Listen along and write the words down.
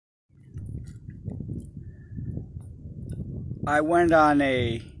I went on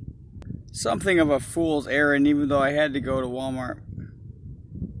something of a fool's errand, even though I had to go to Walmart.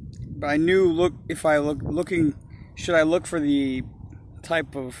 But I knew, should I look for the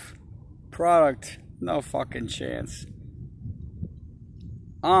type of product? No fucking chance.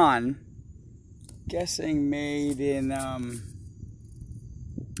 Guessing made in,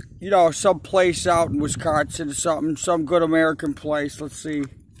 some place out in Wisconsin, some good American place. Let's see.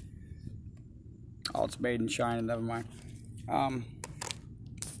 Oh, it's made in China, never mind. Of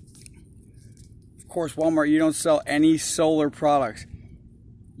course, Walmart, you don't sell any solar products.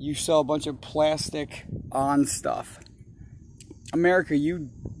 You sell a bunch of plastic on stuff. America, you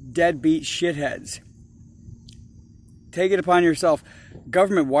deadbeat shitheads. Take it upon yourself.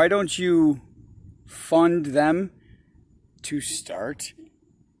 Government, why don't you fund them to start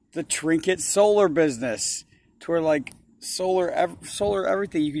the trinket solar business? To where, like, solar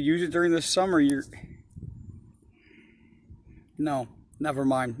everything. You could use it during the summer. No, never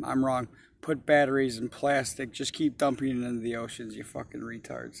mind. I'm wrong. Put batteries in plastic. Just keep dumping it into the oceans, you fucking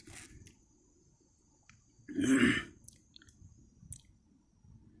retards.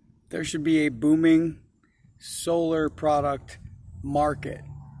 There should be a booming solar product market.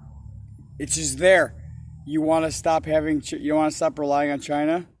 It's just there. You want to stop relying on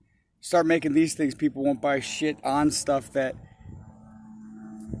China? Start making these things. People won't buy shit on stuff that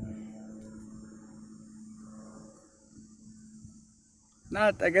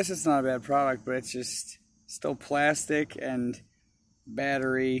I guess it's not a bad product, but it's just still plastic and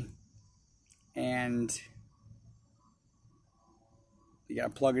battery, and you gotta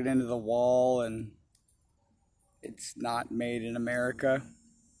plug it into the wall, and it's not made in America.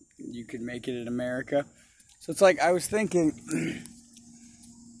 You could make it in America. So it's like, I was thinking,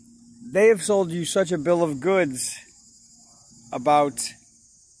 they have sold you such a bill of goods about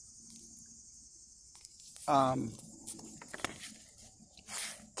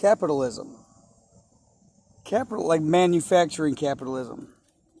capitalism. Like manufacturing capitalism.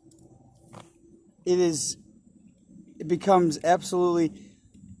 It becomes absolutely,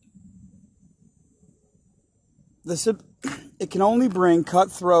 it can only bring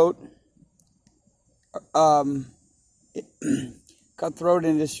cutthroat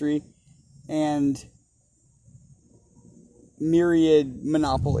industry and myriad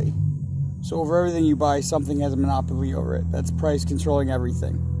monopoly. So over everything you buy, something has a monopoly over it. That's price controlling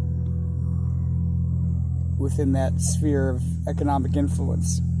everything within that sphere of economic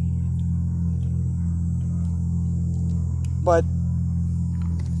influence. But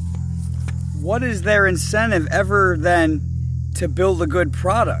what is their incentive ever then to build a good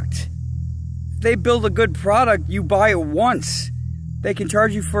product? If they build a good product, you buy it once. They can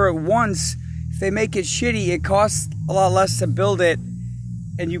charge you for it once. If they make it shitty, it costs a lot less to build it,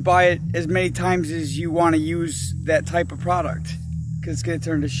 and you buy it as many times as you want to use that type of product, because it's going to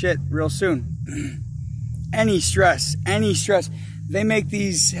turn to shit real soon. Any stress. They make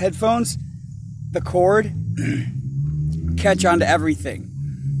these headphones, the cord, catch onto everything.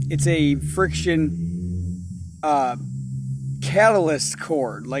 It's a friction catalyst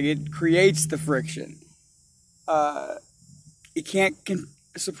cord. Like, it creates the friction. It can't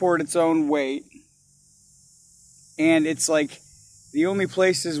support its own weight. And it's like the only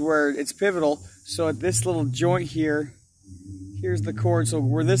places where it's pivotal. So at this little joint here, here's the cord. So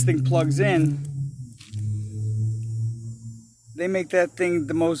where this thing plugs in, they make that thing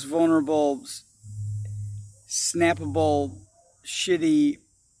the most vulnerable, snappable, shitty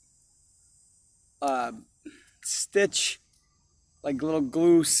stitch, like little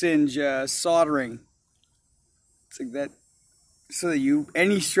glue singe soldering. It's like that, so that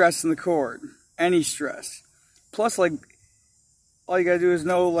any stress in the cord, any stress. Plus, like, all you gotta do is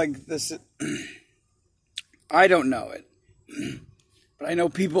know, like, this. I don't know it, but I know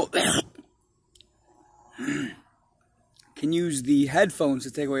people can use the headphones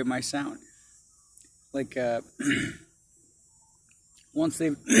to take away my sound. Like, once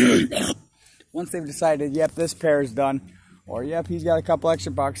they've decided, yep, this pair is done, or yep, he's got a couple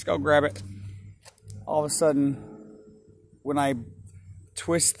extra bucks, go grab it. All of a sudden, when I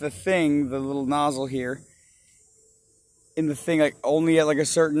twist the thing, the little nozzle here, in the thing, like, only at like a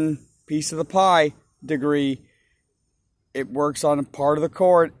certain piece of the pie degree, it works on a part of the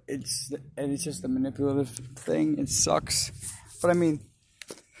cord. It's just a manipulative thing. It sucks. But I mean,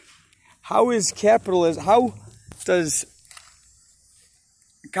 how is capitalism? How does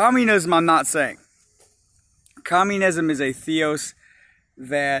communism? I'm not saying communism is a theos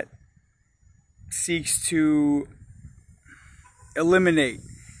that seeks to eliminate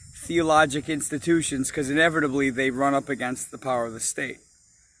theologic institutions, because inevitably they run up against the power of the state.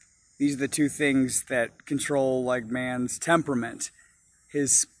 These are the two things that control like man's temperament.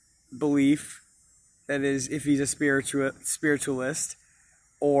 His belief, that is, if he's a spiritualist,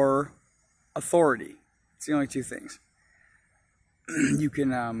 or authority. It's the only two things you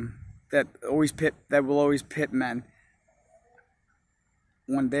can that will always pit men.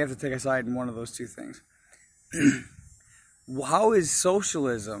 When they have to take a side in one of those two things. How is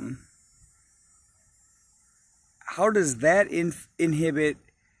socialism? How does that inhibit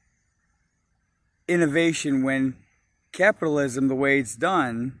innovation when capitalism, the way it's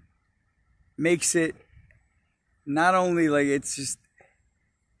done, makes it not only like it's just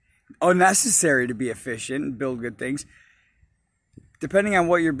unnecessary to be efficient and build good things. Depending on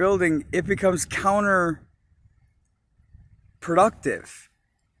what you're building, it becomes counterproductive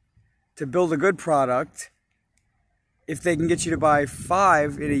to build a good product. If they can get you to buy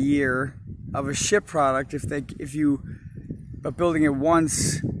 5 in a year of a shit product, but building it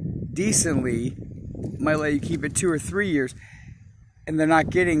once decently might let you keep it 2 or 3 years, and they're not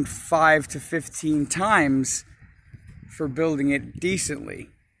getting 5 to 15 times for building it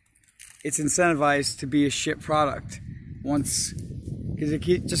decently. It's incentivized to be a shit product because it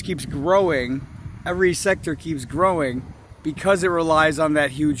just keeps growing. Every sector keeps growing because it relies on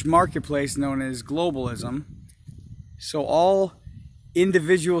that huge marketplace known as globalism. So all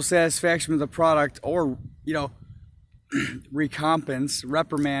individual satisfaction with the product, or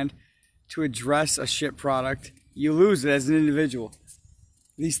reprimand to address a shit product, you lose it as an individual.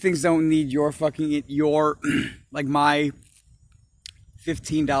 These things don't need your like my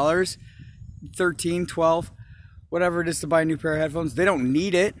 $15, $13, $12, whatever it is to buy a new pair of headphones. They don't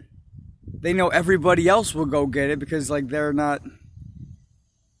need it. They know everybody else will go get it because like they're not,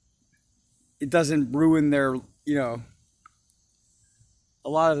 it doesn't ruin their, a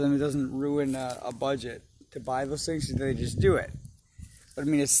lot of them, it doesn't ruin a budget to buy those things, so they just do it. But I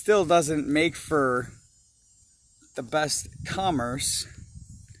mean, it still doesn't make for the best commerce.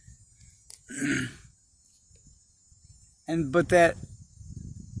 But that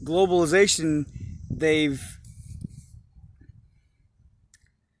globalization, they've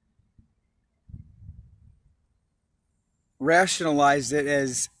rationalized it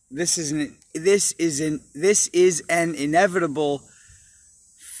as this is an inevitable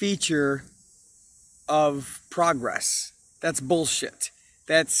feature of progress. That's bullshit.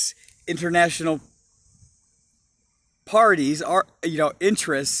 That's international parties,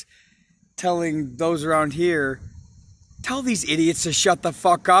 interests telling those around here, tell these idiots to shut the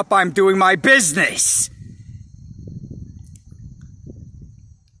fuck up, I'm doing my business.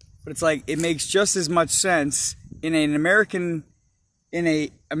 But it's like, it makes just as much sense in a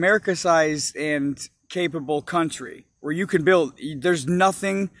America-sized and capable country where you can build, there's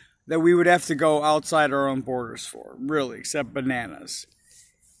nothing that we would have to go outside our own borders for, really, except bananas.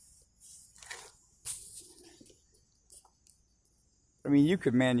 I mean, you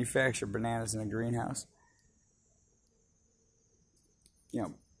could manufacture bananas in a greenhouse.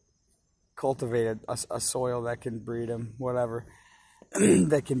 Cultivate a soil that can breed them, whatever,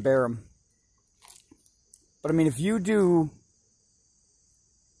 that can bear them. But I mean, if you do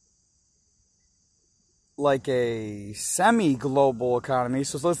like a semi-global economy,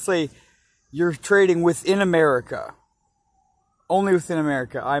 so let's say you're trading within America, only within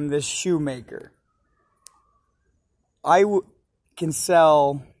America. I'm this shoemaker. I can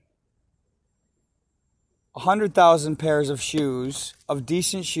sell 100,000 pairs of shoes, of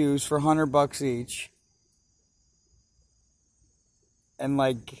decent shoes, for $100 each, and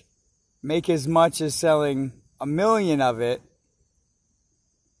like make as much as selling 1 million of it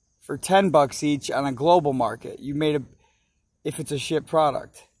for $10 each on a global market. If it's a shit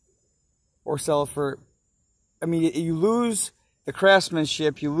product, or sell it for, I mean, you lose the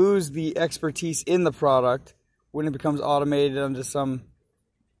craftsmanship, you lose the expertise in the product when it becomes automated onto some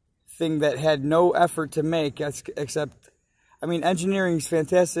thing that had no effort to make, except, I mean, engineering is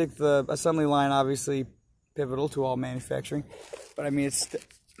fantastic. The assembly line, obviously, pivotal to all manufacturing. But I mean,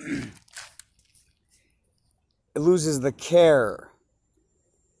 it loses the care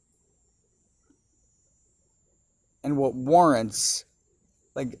and what warrants,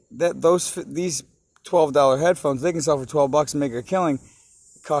 like these $12 headphones, they can sell for $12 and make a killing.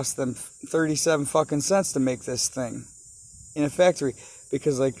 It costs them 37 fucking cents to make this thing in a factory,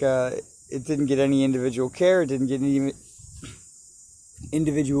 because like it didn't get any individual care, it didn't get any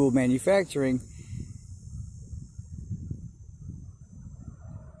individual manufacturing.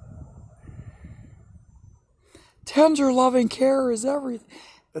 Tender loving care is everything.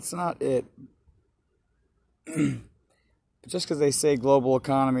 That's not it. Just because they say global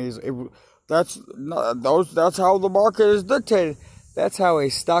economies, that's how the market is dictated. That's how a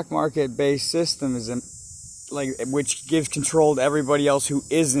stock market based system is which gives control to everybody else who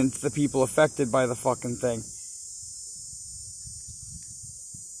isn't the people affected by the fucking thing.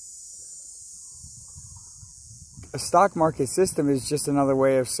 A stock market system is just another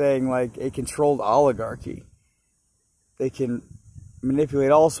way of saying like a controlled oligarchy. They can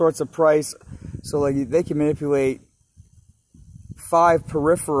manipulate all sorts of price. So like they can manipulate 5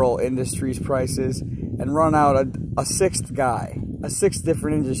 peripheral industries prices and run out a sixth guy, a sixth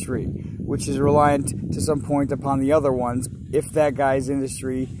different industry, which is reliant to some point upon the other ones if that guy's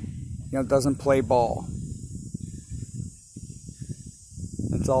industry, doesn't play ball.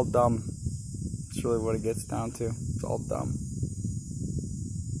 It's all dumb. That's really what it gets down to. It's all dumb.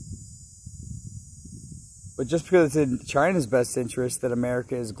 But just because it's in China's best interest that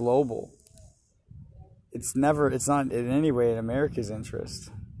America is global, it's not in any way in America's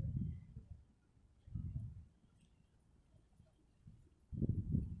interest.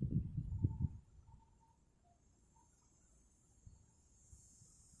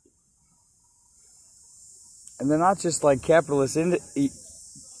 And they're not just like capitalist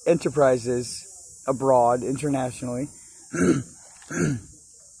enterprises abroad, internationally.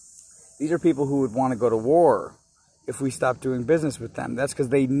 These are people who would want to go to war if we stopped doing business with them. That's because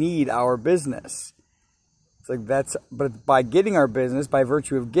they need our business. It's like but by getting our business, by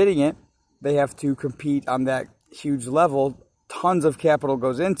virtue of getting it, they have to compete on that huge level. Tons of capital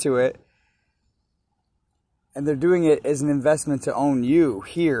goes into it. And they're doing it as an investment to own you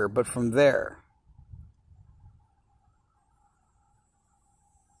here, but from there.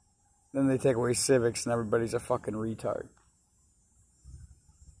 Then they take away civics and everybody's a fucking retard.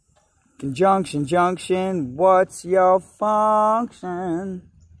 Conjunction, junction, what's your function?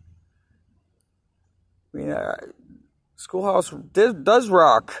 I mean, Schoolhouse does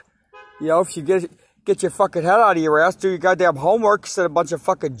rock. If you get your fucking head out of your ass, do your goddamn homework instead of a bunch of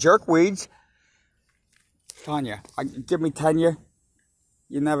fucking jerkweeds. Tanya, give me tenure.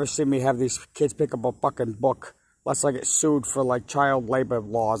 You never see me have these kids pick up a fucking book. Unless I get sued for like child labor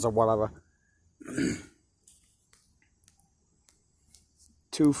laws or whatever.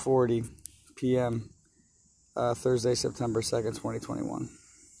 2:40 p.m. Thursday, September 2nd, 2021.